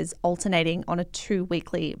daughters, alternating on a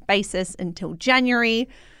 2-weekly basis until January.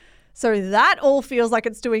 So that all feels like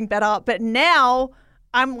it's doing better. But now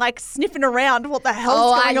I'm like sniffing around what the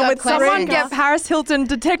hell's going on with someone Priyanka. get Paris Hilton,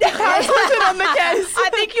 Detective Paris Hilton on the case. I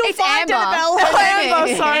think you'll It's find Amber. Annabelle.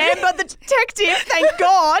 Amber, the detective, thank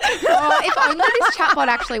God. Oh, if only this chatbot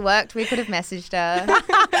actually worked, we could have messaged her.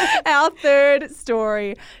 Our third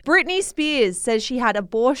story. Britney Spears says she had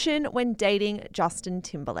abortion when dating Justin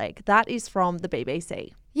Timberlake. That is from the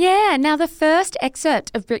BBC. Yeah, now the first excerpt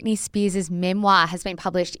of Britney Spears' memoir has been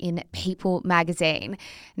published in People magazine.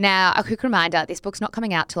 Now, a quick reminder, this book's not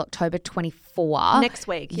coming out till October 24. Next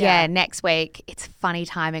week, Yeah, next week. It's funny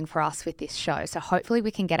timing for us with this show, so hopefully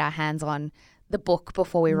we can get our hands on the book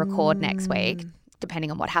before we record next week, depending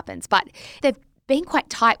on what happens. But they've been quite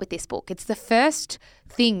tight with this book. It's the first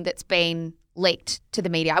thing that's been leaked to the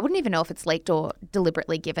media. I wouldn't even know if it's leaked or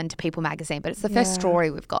deliberately given to People magazine, but it's the first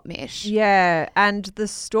story we've got, Mish. Yeah, and the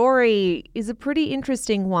story is a pretty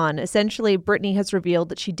interesting one. Essentially, Britney has revealed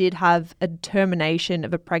that she did have a termination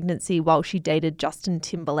of a pregnancy while she dated Justin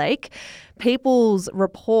Timberlake. People's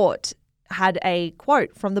report had a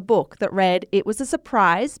quote from the book that read, "It was a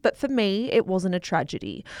surprise, but for me, it wasn't a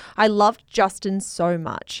tragedy. I loved Justin so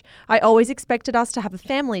much. I always expected us to have a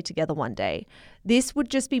family together one day. This would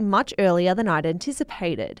just be much earlier than I'd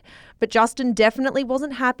anticipated. But Justin definitely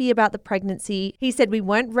wasn't happy about the pregnancy. He said we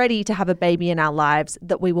weren't ready to have a baby in our lives,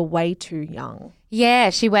 that we were way too young." Yeah,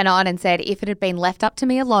 she went on and said, if it had been left up to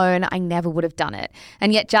me alone, I never would have done it.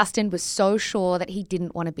 And yet Justin was so sure that he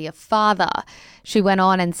didn't want to be a father. She went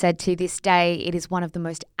on and said, to this day, it is one of the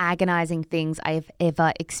most agonizing things I have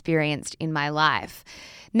ever experienced in my life.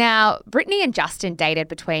 Now, Britney and Justin dated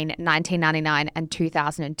between 1999 and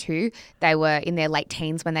 2002. They were in their late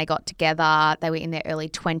teens when they got together. They were in their early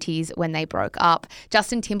 20s when they broke up.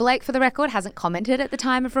 Justin Timberlake, for the record, hasn't commented at the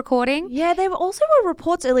time of recording. Yeah, there were also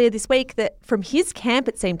reports earlier this week that from his camp,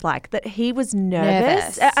 it seemed like, that he was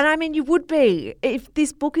nervous. And I mean, you would be. If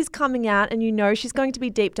this book is coming out and you know she's going to be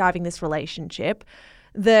deep diving this relationship,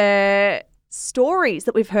 the stories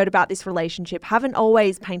that we've heard about this relationship haven't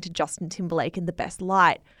always painted Justin Timberlake in the best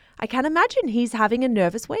light. I can imagine he's having a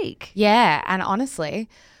nervous week. Yeah, and honestly,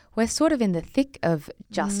 we're sort of in the thick of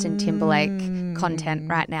Justin Timberlake content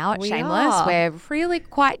right now at We Shameless. are. We're really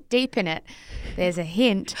quite deep in it. There's a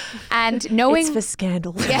hint. And knowing... It's for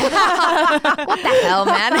scandal. what the hell,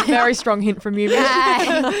 man? Very strong hint from you.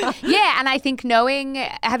 Yeah, and I think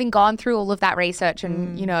having gone through all of that research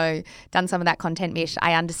and, done some of that content, Mish,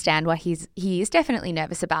 I understand why he is definitely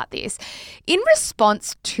nervous about this. In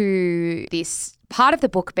response to this part of the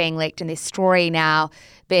book being leaked and this story now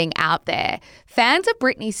being out there, fans of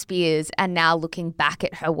Britney Spears are now looking back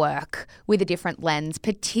at her work with a different lens,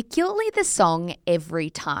 particularly the song Every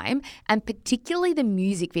Time and particularly the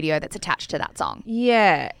music video that's attached to that song.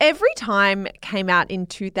 Yeah. Every Time came out in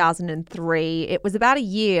 2003. It was about a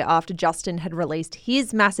year after Justin had released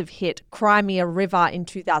his massive hit, Cry Me a River, in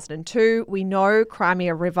 2002. We know Cry Me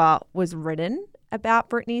a River was written about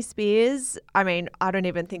Britney Spears. I mean, I don't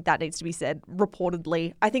even think that needs to be said,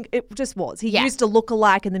 reportedly. I think it just was. He used a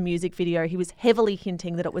look-alike in the music video. He was heavily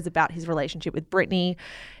hinting that it was about his relationship with Britney.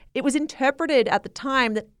 It was interpreted at the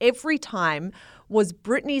time that every time was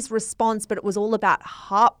Britney's response, but it was all about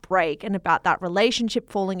heartbreak and about that relationship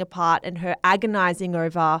falling apart and her agonizing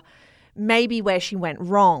over maybe where she went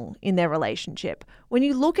wrong in their relationship. When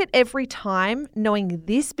you look at every time, knowing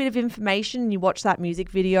this bit of information and you watch that music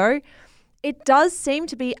video, it does seem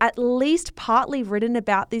to be at least partly written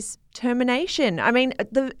about this termination. I mean,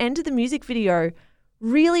 at the end of the music video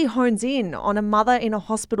really hones in on a mother in a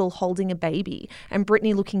hospital holding a baby and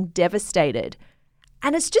Britney looking devastated.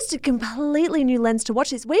 And it's just a completely new lens to watch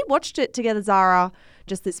this. We watched it together, Zara,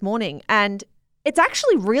 just this morning, and it's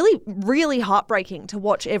actually really, really heartbreaking to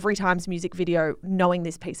watch every time's music video knowing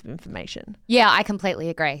this piece of information. Yeah, I completely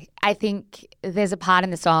agree. I think there's a part in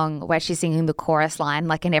the song where she's singing the chorus line,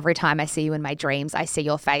 like, and every time I see you in my dreams, I see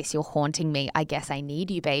your face, you're haunting me, I guess I need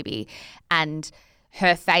you, baby. And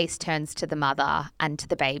her face turns to the mother and to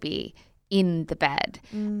the baby in the bed.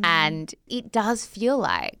 And it does feel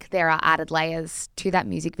like there are added layers to that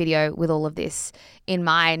music video with all of this in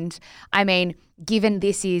mind. I mean, given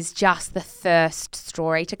this is just the first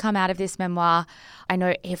story to come out of this memoir, I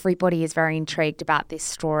know everybody is very intrigued about this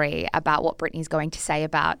story, about what Britney's going to say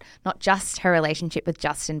about not just her relationship with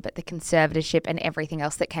Justin, but the conservatorship and everything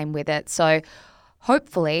else that came with it. So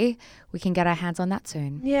hopefully we can get our hands on that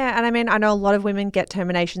soon. Yeah, and I mean, I know a lot of women get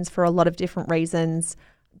terminations for a lot of different reasons.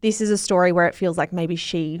 This is a story where it feels like maybe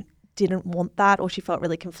she didn't want that or she felt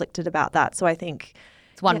really conflicted about that. So I think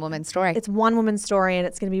it's one woman's story. It's one woman's story, and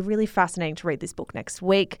it's going to be really fascinating to read this book next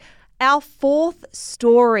week. Our fourth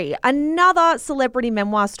story, another celebrity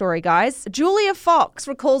memoir story, guys. Julia Fox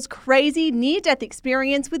recalls crazy near-death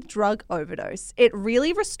experience with drug overdose. It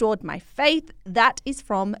really restored my faith. That is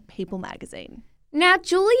from People magazine. Now,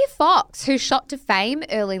 Julia Fox, who shot to fame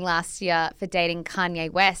early last year for dating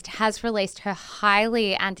Kanye West, has released her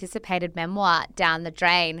highly anticipated memoir, Down the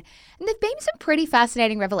Drain. And there've been some pretty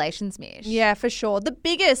fascinating revelations, Mish. Yeah, for sure. The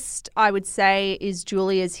biggest, I would say, is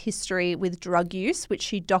Julia's history with drug use, which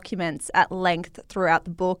she documents at length throughout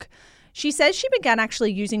the book. She says she began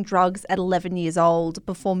actually using drugs at 11 years old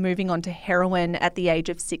before moving on to heroin at the age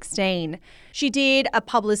of 16. She did a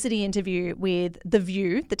publicity interview with The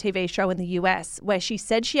View, the TV show in the US, where she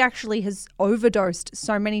said she actually has overdosed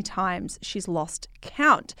so many times she's lost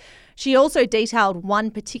count. She also detailed one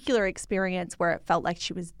particular experience where it felt like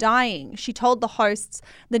she was dying. She told the hosts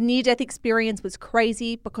the near-death experience was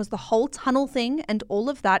crazy because the whole tunnel thing and all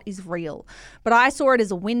of that is real. But I saw it as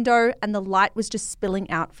a window and the light was just spilling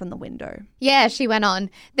out from the window. Yeah, she went on.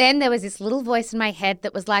 Then there was this little voice in my head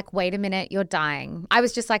that was like, wait a minute, you're dying. I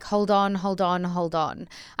was just like, hold on, hold on, hold on.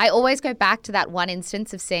 I always go back to that one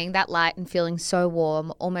instance of seeing that light and feeling so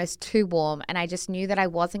warm, almost too warm. And I just knew that I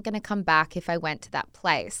wasn't going to come back if I went to that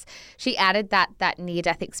place. She added that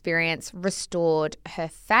near-death experience restored her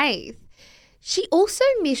faith. She also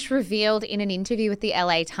revealed in an interview with the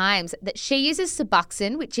LA Times that she uses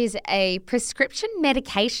Suboxone, which is a prescription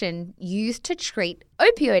medication used to treat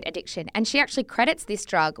opioid addiction. And she actually credits this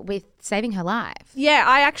drug with saving her life. Yeah,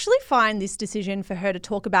 I actually find this decision for her to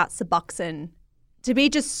talk about Suboxone to be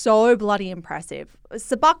just so bloody impressive.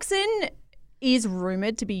 Suboxone is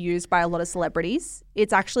rumoured to be used by a lot of celebrities.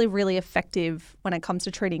 It's actually really effective when it comes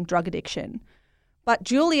to treating drug addiction. But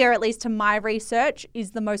Julia, at least to my research,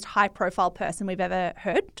 is the most high-profile person we've ever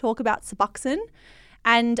heard talk about Suboxone.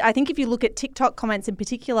 And I think if you look at TikTok comments in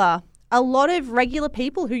particular, a lot of regular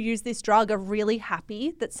people who use this drug are really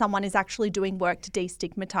happy that someone is actually doing work to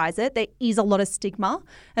destigmatize it. There is a lot of stigma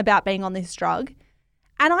about being on this drug.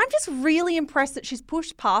 And I'm just really impressed that she's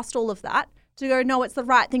pushed past all of that to go, no, it's the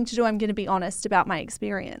right thing to do. I'm going to be honest about my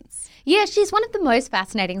experience. Yeah, she's one of the most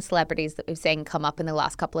fascinating celebrities that we've seen come up in the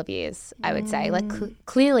last couple of years, I would say. Like,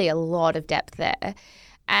 clearly a lot of depth there.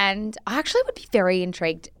 And I actually would be very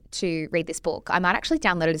intrigued to read this book. I might actually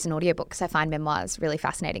download it as an audiobook because I find memoirs really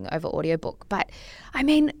fascinating over audiobook. But, I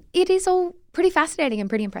mean, it is all pretty fascinating and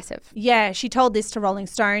pretty impressive. Yeah, she told this to Rolling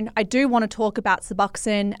Stone. I do want to talk about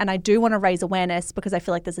Suboxone and I do want to raise awareness because I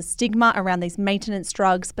feel like there's a stigma around these maintenance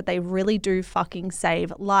drugs, but they really do fucking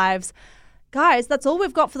save lives. Guys, that's all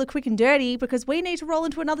we've got for the quick and dirty because we need to roll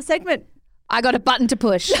into another segment. I got a button to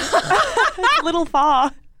push. It's a little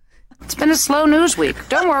far. It's been a slow news week.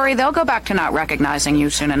 Don't worry, they'll go back to not recognizing you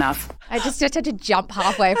soon enough. I just had to jump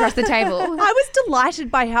halfway across the table. I was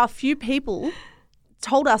delighted by how few people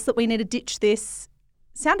told us that we need to ditch this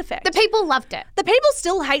sound effect. The people loved it. The people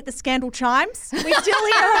still hate the scandal chimes. We still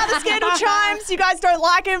hear about the scandal chimes. You guys don't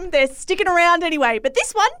like them. They're sticking around anyway. But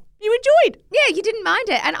this one, You enjoyed. Yeah, you didn't mind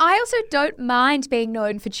it. And I also don't mind being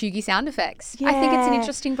known for chuggy sound effects. I think it's an Yeah.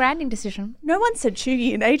 interesting branding decision. No one said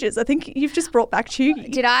chuggy in ages. I think you've just brought back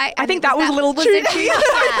chuggy. Did I? I think that was a little was too it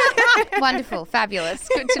that? Wonderful. Fabulous.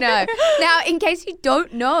 Good to know. Now, in case you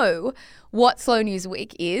don't know what Slow News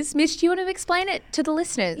Week is, Mish, do you want to explain it to the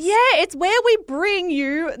listeners? Yeah, it's where we bring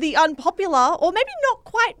you the unpopular or maybe not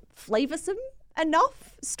quite flavoursome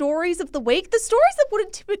enough stories of the week. The stories that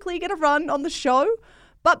wouldn't typically get a run on the show.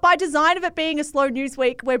 But by design of it being a slow news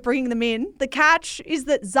week, we're bringing them in. The catch is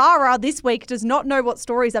that Zara this week does not know what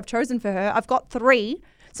stories I've chosen for her. I've got 3.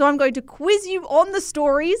 So I'm going to quiz you on the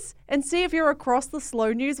stories and see if you're across the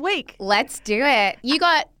slow news week. Let's do it. You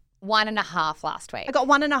got 1.5 last week. I got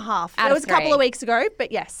 1.5. Out That of was a couple 3. of weeks ago,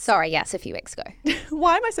 but yes. Sorry, yes, a few weeks ago.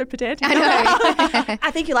 Why am I so pedantic? I know.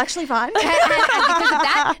 I think you'll actually find. And because of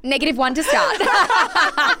that, -1 to start.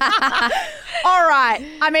 All right.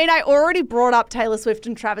 I mean, I already brought up Taylor Swift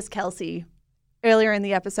and Travis Kelce earlier in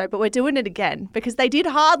the episode, but we're doing it again because they did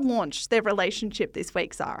hard launch their relationship this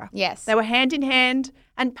week, Zara. Yes. They were hand in hand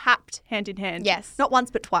and papped hand in hand. Yes. Not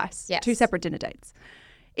once, but twice. Yes. 2 separate dinner dates.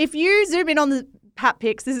 If you zoom in on the pap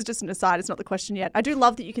pics, this is just an aside, it's not the question yet. I do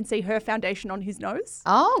love that you can see her foundation on his nose.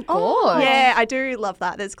 Oh, good. Yeah, I do love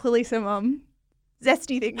that. There's clearly some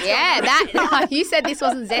zesty things. Yeah, that you said this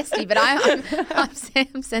wasn't zesty, but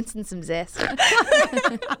I'm sensing some zest.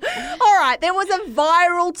 All right, there was a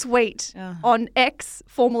viral tweet on X,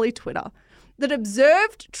 formerly Twitter, that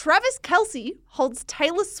observed Travis Kelce holds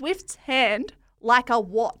Taylor Swift's hand like a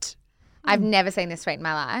what? I've never seen this tweet in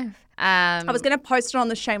my life. I was going to post it on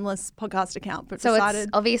the Shameless podcast account, but So decided. it's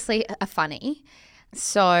obviously a funny.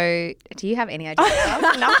 So do you have any idea?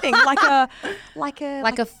 Nothing.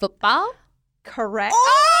 Like a football? Correct.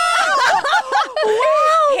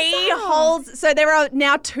 wow. He holds, so there are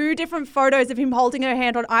now 2 different photos of him holding her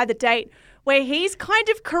hand on either date where he's kind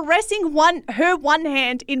of caressing her one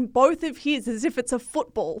hand in both of his as if it's a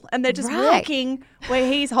football and they're just Right. walking where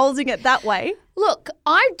he's holding it that way. Look,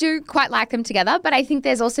 I do quite like them together, but I think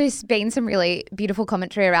there's also been some really beautiful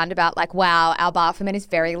commentary around about like, wow, our bar for men is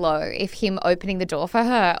very low. If him opening the door for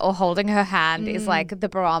her or holding her hand is like the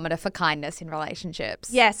barometer for kindness in relationships.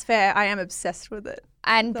 Yes, fair. I am obsessed with it.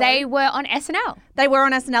 And they were on SNL. They were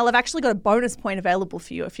on SNL. I've actually got a bonus point available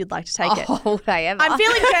for you if you'd like to take it. Oh, would I ever? I'm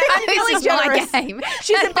feeling This is generous. my game.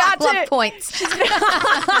 She's And about I love to points.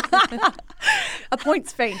 a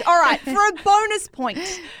points fiend. All right, for a bonus point,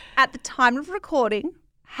 at the time of recording,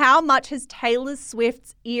 how much has Taylor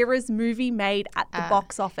Swift's Eras movie made at the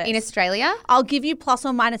box office? In Australia? I'll give you plus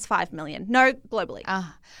or minus 5 million. No, globally.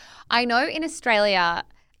 I know in Australia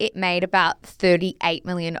it made about 38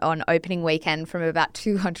 million on opening weekend from about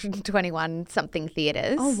 221 something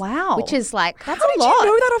theatres. Oh, wow. Which is like, that's How did you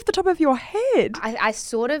know that off the top of your head? I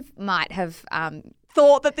sort of might have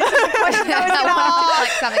Thought that this is a question I was going to ask. like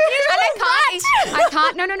something. And I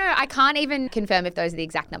can't, no, I can't even confirm if those are the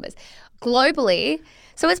exact numbers. Globally,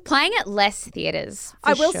 so it's playing at less theatres.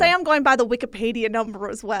 I will say I'm going by the Wikipedia number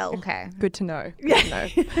as well. Okay. Good to know. Good to know.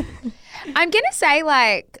 I'm going to say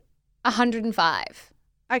like 105.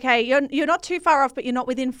 Okay, you're not too far off, but you're not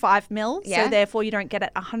within 5 mil. Yeah. So therefore you don't get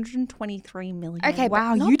it. 123 million. Okay, but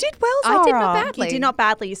Wow, not- you did well, Zara. I did not badly. You did not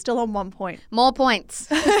badly. You're still on 1 point. More points.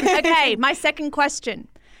 Okay, my second question.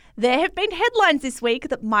 There have been headlines this week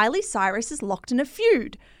that Miley Cyrus is locked in a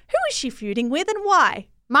feud. Who is she feuding with and why?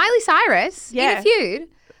 Miley Cyrus in Yeah. a feud.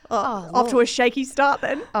 Off to a shaky start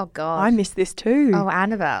then. Oh, God. I missed this too. Oh,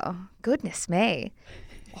 Annabelle. Goodness me.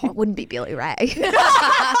 Oh, it wouldn't be Billy Ray.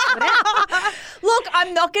 Look,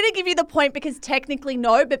 I'm not going to give you the point because technically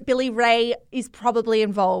no, but Billy Ray is probably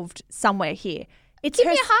involved somewhere here. It's Give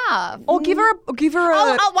her me a half. Or give her a.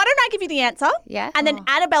 why don't I give you the answer? Yeah. And then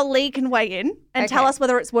Annabelle Lee can weigh in and tell Okay. us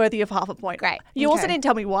whether it's worthy of half a point. Great. You also Okay. didn't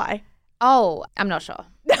tell me why. Oh, I'm not sure.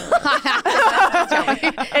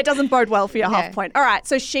 It doesn't bode well for your half No. point. All right.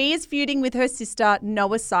 So she is feuding with her sister,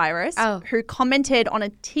 Noah Cyrus, who commented on a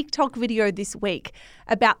TikTok video this week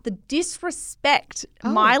about the disrespect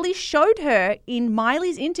Miley showed her in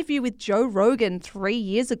Miley's interview with Joe Rogan 3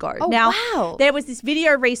 years ago. Oh, now, wow. there was this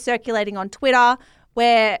video recirculating on Twitter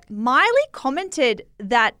where Miley commented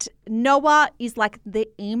that Noah is like the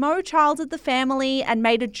emo child of the family and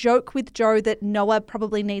made a joke with Joe that Noah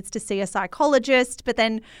probably needs to see a psychologist. But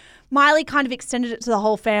then Miley kind of extended it to the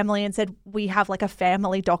whole family and said, we have like a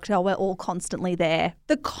family doctor. We're all constantly there.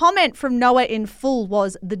 The comment from Noah in full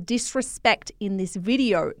was the disrespect in this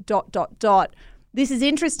video, ... This is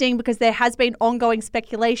interesting because there has been ongoing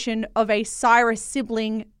speculation of a Cyrus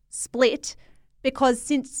sibling split. because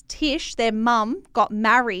since Tish, their mum, got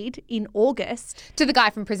married in August. To the guy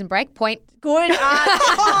from Prison Break, point. Good.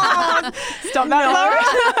 Stop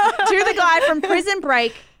that. To the guy from Prison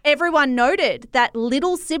Break, everyone noted that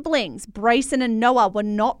little siblings, Brayson and Noah, were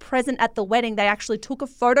not present at the wedding. They actually took a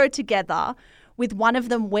photo together with one of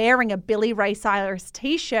them wearing a Billy Ray Cyrus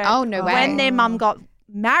t-shirt Oh, no way. when their mum got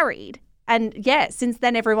married. And yeah, since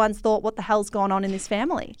then everyone's thought, what the hell's going on in this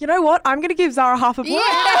family? You know what? I'm going to give Zara half a point.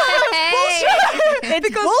 It's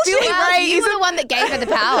Because bullshit. Billy Well, Ray you is were the one that gave her the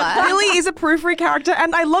power. Billy is a proofread character,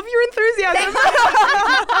 and I love your enthusiasm.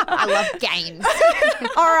 I love games.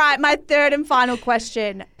 All right, my third and final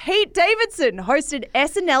question. Pete Davidson hosted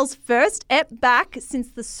SNL's first ep back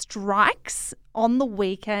since the strikes on the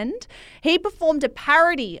weekend. He performed a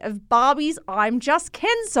parody of Barbie's I'm Just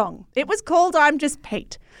Ken song. It was called I'm Just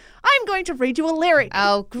Pete. I'm going to read you a lyric.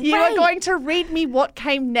 Oh, great. You are going to read me what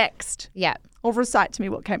came next. Yeah. Or recite to me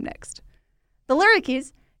what came next. The lyric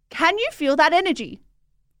is, can you feel that energy?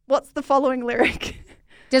 What's the following lyric?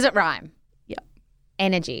 Does it rhyme? Yep.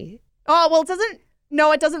 Energy. Oh, well,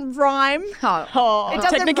 it doesn't rhyme. Oh, It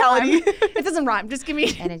doesn't technicality. rhyme. It doesn't rhyme. Just give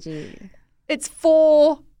me, energy. it's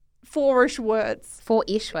four-ish words.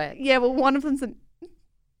 4-ish words. Yeah, well, one of them's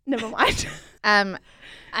never mind.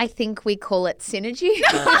 I think we call it synergy.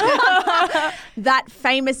 That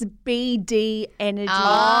famous BD energy.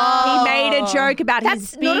 Oh. He made a joke about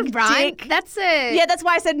That's his not big a rhyme. dick. That's a Yeah, that's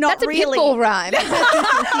why I said not that's a really. pitbull rhyme. You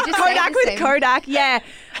just say Kodak the with same. Kodak, yeah.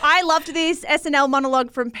 I loved this SNL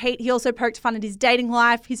monologue from Pete. He also poked fun at his dating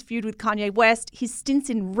life, his feud with Kanye West, his stints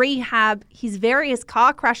in rehab, his various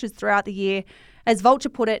car crashes throughout the year. As Vulture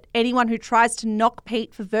put it, anyone who tries to knock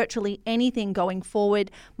Pete for virtually anything going forward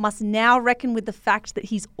must now reckon with the fact that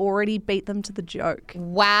he's already beat them to the joke.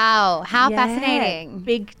 Wow, how Yeah. fascinating.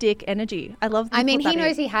 Big dick energy. I love that. I mean, he put he that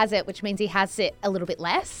knows in. he has it, which means he has it a little bit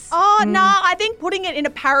less. Oh, no, I think putting it in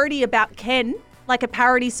a parody about Ken, like a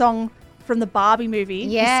parody song from the Barbie movie,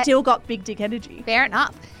 Yeah. he's still got big dick energy. Fair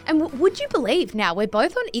enough. And would you believe now we're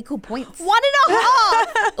both on equal points?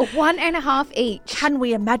 1.5. 1.5 each. Can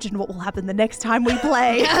we imagine what will happen the next time we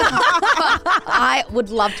play? I would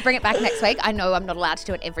love to bring it back next week. I know I'm not allowed to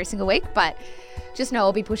do it every single week, but just know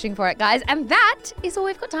I'll be pushing for it, guys. And that is all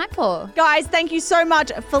we've got time for. Guys, thank you so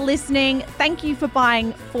much for listening. Thank you for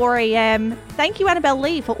buying 4am. Thank you, Annabelle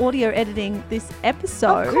Lee, for audio editing this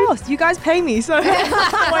episode. Of course, you guys pay me, so that's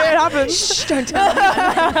the way it happens. Shh, don't tell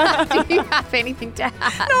anyone. Do you have anything to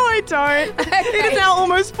add? No, I don't. It is now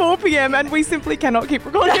almost 4 p.m. and we simply cannot keep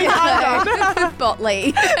recording. I'm done.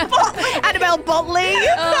 Botley. Annabelle Botley.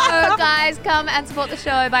 Oh, guys, come and support the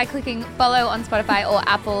show by clicking follow on Spotify or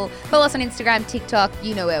Apple. Follow us on Instagram, TikTok.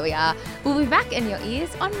 You know where we are. We'll be back in your ears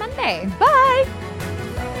on Monday. Bye.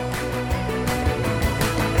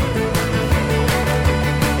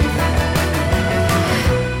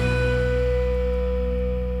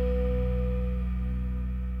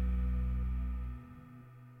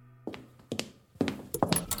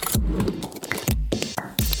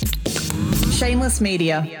 Shameless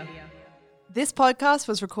Media. This podcast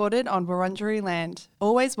was recorded on Wurundjeri land.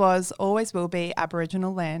 Always was, always will be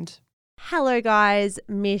Aboriginal land. Hello, guys.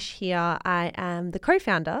 Mish here. I am the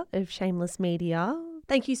co-founder of Shameless Media.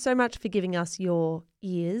 Thank you so much for giving us your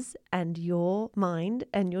ears and your mind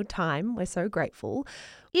and your time. We're so grateful.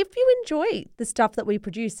 If you enjoy the stuff that we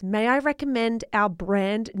produce, may I recommend our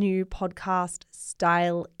brand new podcast,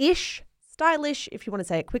 Style-ish. Stylish, if you want to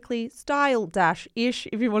say it quickly. Style-ish,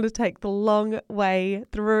 if you want to take the long way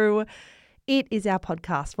through. It is our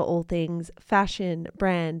podcast for all things fashion,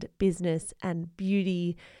 brand, business, and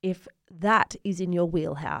beauty. If that is in your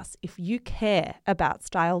wheelhouse, if you care about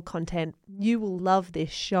style content, you will love this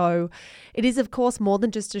show. It is, of course, more than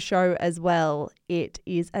just a show as well. It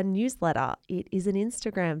is a newsletter. It is an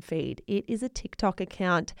Instagram feed. It is a TikTok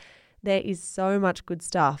account. There is so much good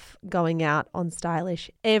stuff going out on Stylish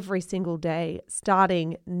every single day,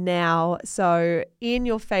 starting now. So in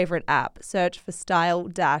your favorite app, search for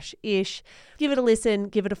Style-ish. Give it a listen,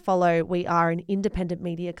 give it a follow. We are an independent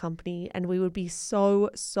media company and we would be so,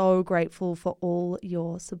 so grateful for all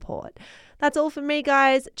your support. That's all from me,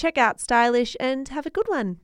 guys. Check out Stylish and have a good one.